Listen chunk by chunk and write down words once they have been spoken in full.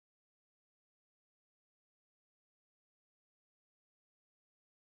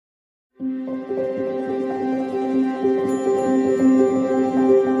Welcome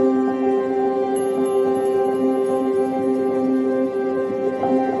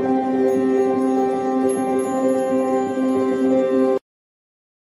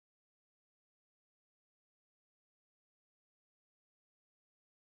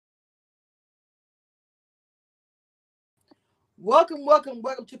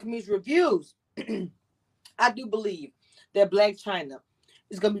to Community Reviews. I do believe that Black China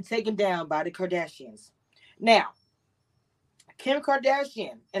is going to be taken down by the Kardashians. Now, Kim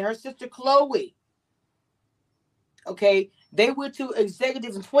Kardashian and her sister Khloe, okay, they went to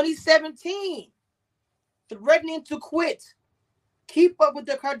executives in 2017 threatening to quit. Keep up with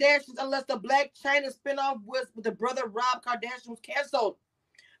the Kardashians unless the Black China spinoff with the brother Rob Kardashian was canceled.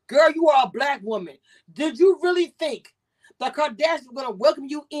 Girl, you are a black woman. Did you really think the Kardashians were going to welcome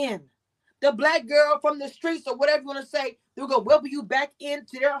you in? The black girl from the streets or whatever you want to say, they were going to welcome you back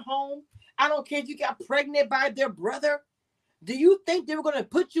into their home? I don't care if you got pregnant by their brother. Do you think they were going to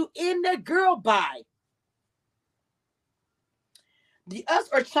put you in there? Girl, bye. The Us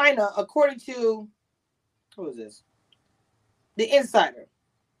or China, according to, who is this? The Insider.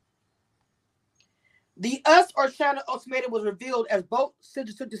 The Us or China ultimatum was revealed as both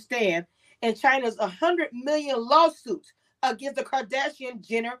sisters took the stand in China's $100 million lawsuit against the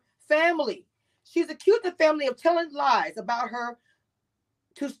Kardashian-Jenner family. She's accused the family of telling lies about her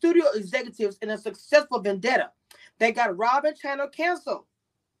to studio executives in a successful vendetta that got Rob and China canceled.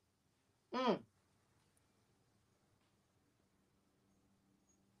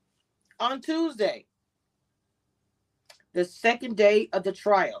 On Tuesday, the second day of the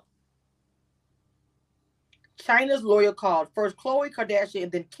trial, China's lawyer called first Khloe Kardashian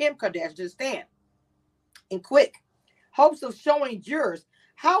and then Kim Kardashian to stand in quick hopes of showing jurors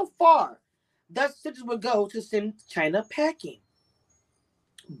how far the sisters would go to send China packing.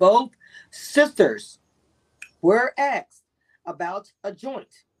 Both sisters were asked about a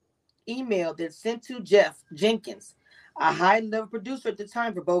joint email that sent to Jeff Jenkins, a high-level producer at the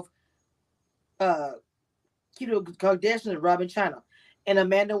time for both Kim Kardashian and Rob and China, and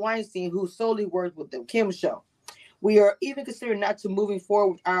Amanda Weinstein, who solely worked with the Kim show. We are even considering not to moving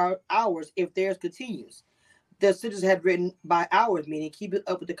forward with ours if theirs continues. The sisters had written by ours, meaning keeping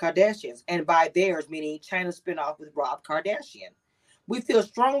up with the Kardashians, and by theirs, meaning China's spinoff with Rob Kardashian. We feel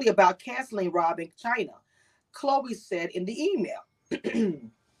strongly about canceling Rob and China, Khloe said in the email.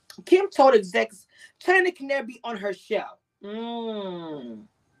 Kim told execs China can never be on her show.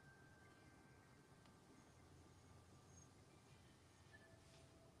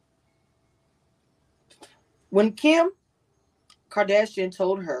 When Kim Kardashian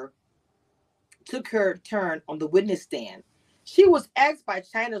took her turn on the witness stand, she was asked by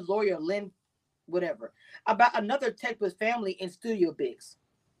China's lawyer, Lynn, about another Texas family in studio bigs.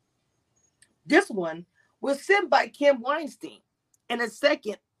 This one was sent by Kim Weinstein, and a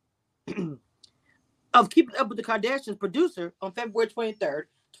second of Keeping Up with the Kardashians producer on February 23rd,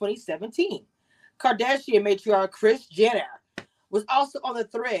 2017. Kardashian matriarch Kris Jenner was also on the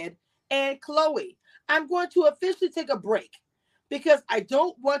thread, and Khloe, I'm going to officially take a break because I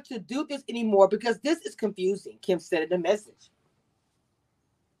don't want to do this anymore because this is confusing, Kim said in the message.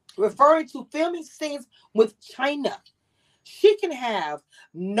 Referring to filming scenes with China, she can have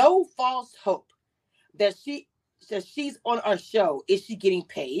no false hope that she's on our show. Is she getting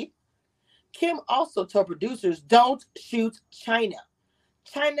paid? Kim also told producers, don't shoot China.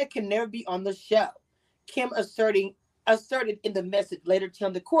 China can never be on the show. Kim asserted in the message, later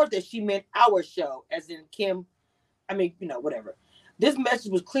telling the court that she meant our show, as in Kim, whatever. This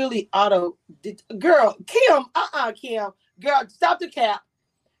message was clearly girl, Kim, Kim, girl, stop the cap.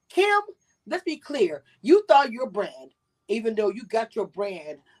 Kim, let's be clear. You thought your brand, even though you got your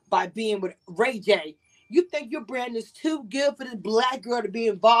brand by being with Ray J, you think your brand is too good for this black girl to be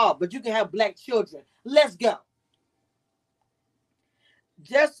involved, but you can have black children. Let's go.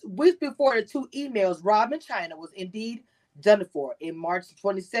 Just weeks before the two emails, Rob and China was indeed done for in March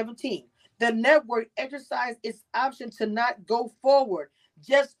 2017. The network exercised its option to not go forward.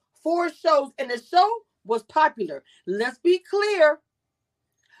 Just 4 shows, and the show was popular. Let's be clear.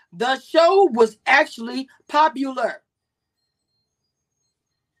 The show was actually popular.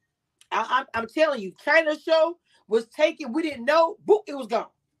 I'm telling you, China's show was taken. We didn't know. Boop, it was gone.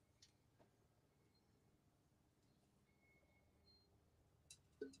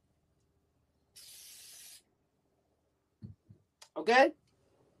 Okay?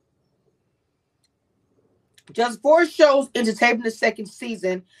 Just 4 shows into taping the second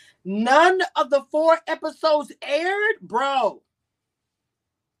season. None of the 4 episodes aired, bro.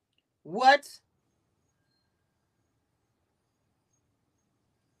 What?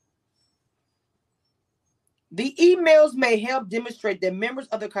 The emails may help demonstrate that members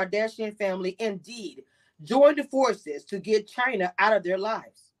of the Kardashian family indeed joined the forces to get Chyna out of their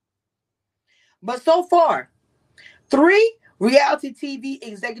lives. But so far, 3 reality TV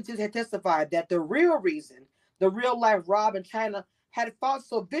executives had testified that the real reason the real life Rob and Chyna had fought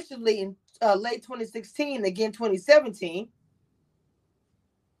so viciously in late 2016, again 2017,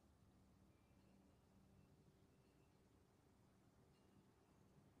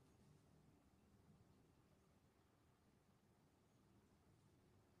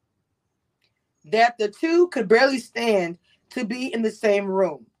 that the two could barely stand to be in the same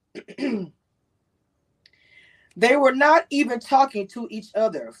room. They were not even talking to each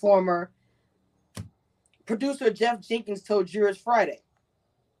other, former producer Jeff Jenkins told jurors Friday.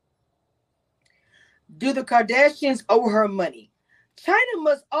 Do the Kardashians owe her money? Chyna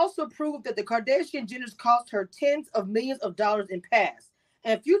must also prove that the Kardashian Jenners cost her tens of millions of dollars in past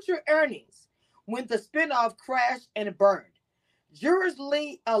and future earnings when the spinoff crashed and burned. Jurors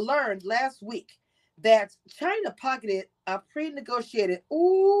learned last week that Chyna pocketed a pre-negotiated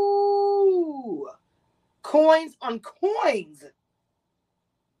coins on coins.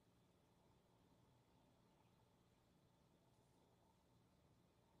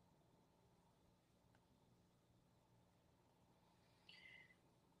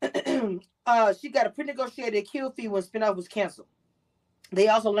 She got a pre-negotiated kill fee when spinoff was canceled. They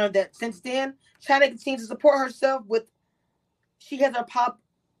also learned that since then, Chyna continues to support herself with. She has her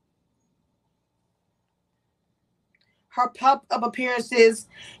pop-up appearances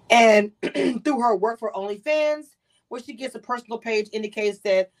and through her work for OnlyFans, where she gets a personal page, indicates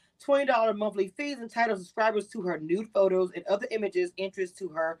that $20 monthly fees entitle subscribers to her nude photos and other images interest to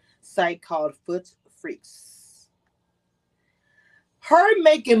her site called Foot Freaks. Her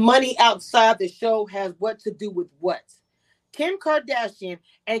making money outside the show has what to do with what? Kim Kardashian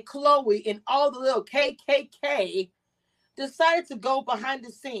and Khloe and all the little KKK decided to go behind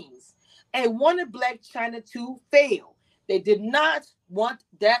the scenes and wanted Blac Chyna to fail. They did not want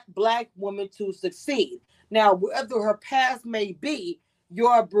that black woman to succeed. Now, whatever her past may be,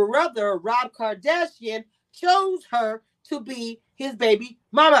 your brother, Rob Kardashian, chose her to be his baby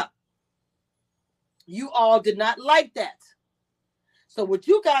mama. You all did not like that. So what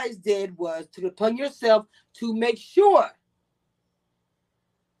you guys did was to upon yourself to make sure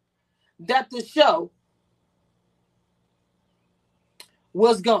that the show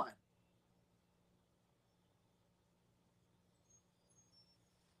was gone.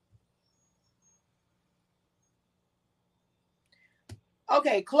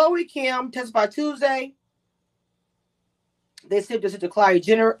 Okay, Khloe Kim testified Tuesday. They said this to Kylie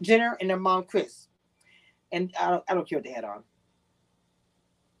Jenner and their mom Kris. And I don't care what they had on.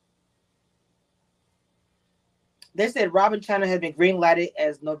 They said Rob and Chyna had been green-lighted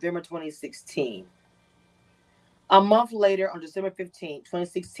as November 2016. A month later, on December 15,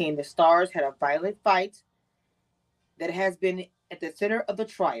 2016, the stars had a violent fight that has been at the center of the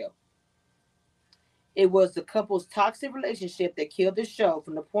trial. It was the couple's toxic relationship that killed the show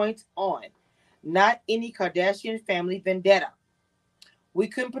from the point on, not any Kardashian family vendetta. We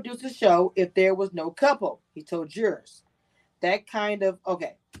couldn't produce a show if there was no couple, he told jurors. That kind of,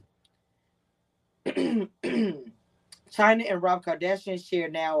 okay. Chyna and Rob Kardashian share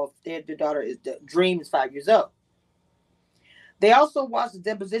now of their daughter is Dream is 5 years old. They also watched the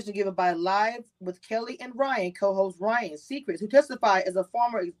deposition given by Live with Kelly and Ryan, co-host Ryan Seacrest, who testified as a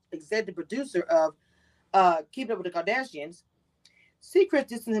former executive producer of Keeping Up with the Kardashians. Seacrest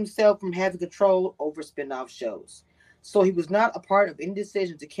distanced himself from having control over spin-off shows, so he was not a part of any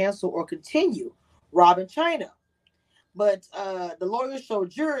decision to cancel or continue Rob and Chyna. But the lawyers showed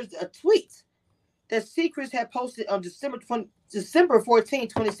jurors a tweet that Seacrest had posted on December 14,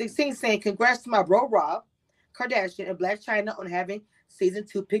 2016, saying, "Congrats to my bro Rob Kardashian and Blac Chyna on having season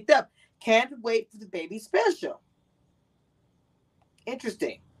 2 picked up. Can't wait for the baby special."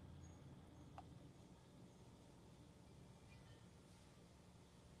 Interesting.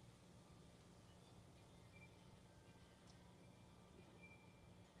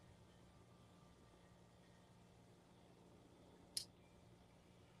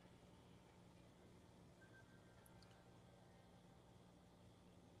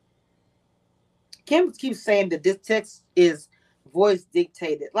 Kim keeps saying that this text is voice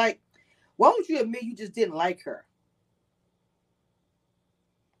dictated. Like, why don't you admit you just didn't like her?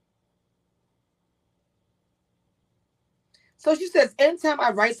 So she says, anytime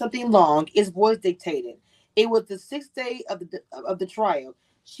I write something long, it's voice dictated. It was the 6th day of the trial.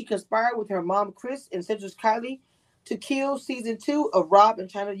 She conspired with her mom, Kris, and sister Kylie to kill season 2 of Rob and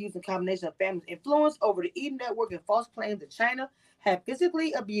Chyna using a combination of family's influence over the E! Network and false claims that Chyna had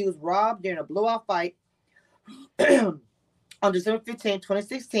physically abused Rob during a blowout fight on December 15,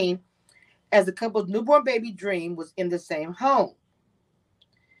 2016, as the couple's newborn baby Dream was in the same home.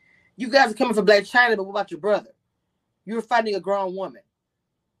 You guys are coming from Blac Chyna, but what about your brother? You were fighting a grown woman.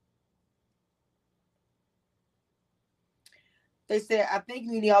 They said, I think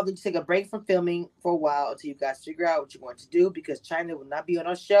you need all to take a break from filming for a while until you guys figure out what you're going to do, because Chyna will not be on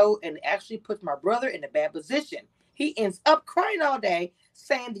our show, and actually puts my brother in a bad position. He ends up crying all day,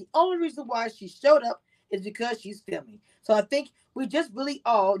 saying the only reason why she showed up is because she's filming. So I think we just really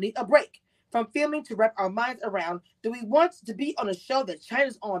all need a break from filming to wrap our minds around, do we want to be on a show that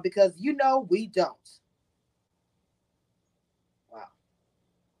Chyna's on? Because we don't. Wow.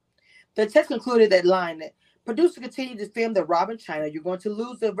 The text concluded that line that producer continued to film the Rob and Chyna, you're going to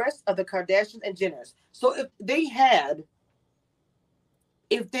lose the rest of the Kardashians and Jenners. So if they had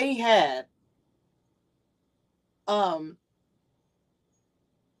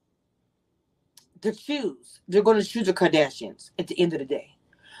to choose, they're going to choose the Kardashians at the end of the day.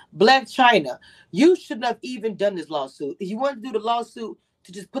 Blac Chyna, you shouldn't have even done this lawsuit. If you want to do the lawsuit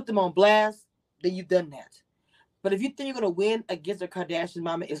to just put them on blast, then you've done that. But if you think you're going to win against the Kardashian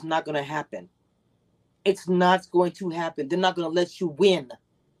mama, it's not going to happen. It's not going to happen. They're not going to let you win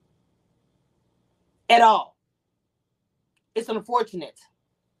at all. It's unfortunate.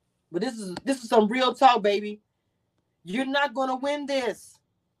 But this is some real talk, baby. You're not going to win this.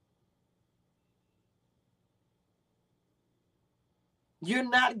 You're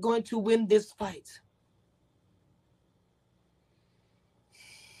not going to win this fight.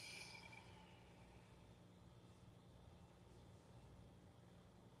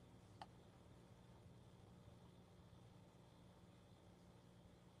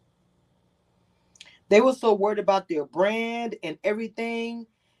 They were so worried about their brand and everything.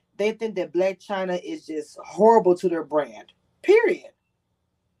 They think that Blac Chyna is just horrible to their brand. Period.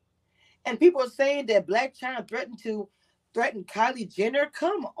 And people are saying that Blac Chyna threatened Kylie Jenner.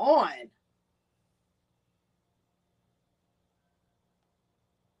 Come on.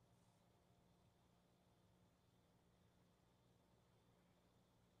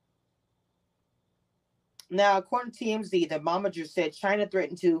 Now, according to TMZ, the momager said Chyna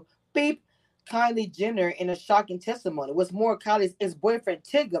threatened to beep Kylie Jenner in a shocking testimony. What's more, Kylie's ex-boyfriend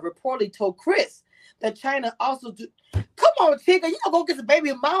Tigger reportedly told Chris that Chyna also come on, Tigger, you gonna go get the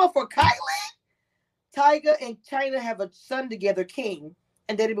baby mama for Kylie? Tyga and Chyna have a son together, King,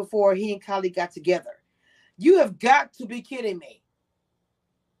 and dated before he and Kylie got together. You have got to be kidding me.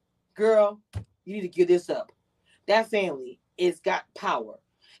 Girl, you need to give this up. That family has got power,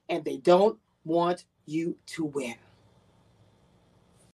 and they don't want you to win.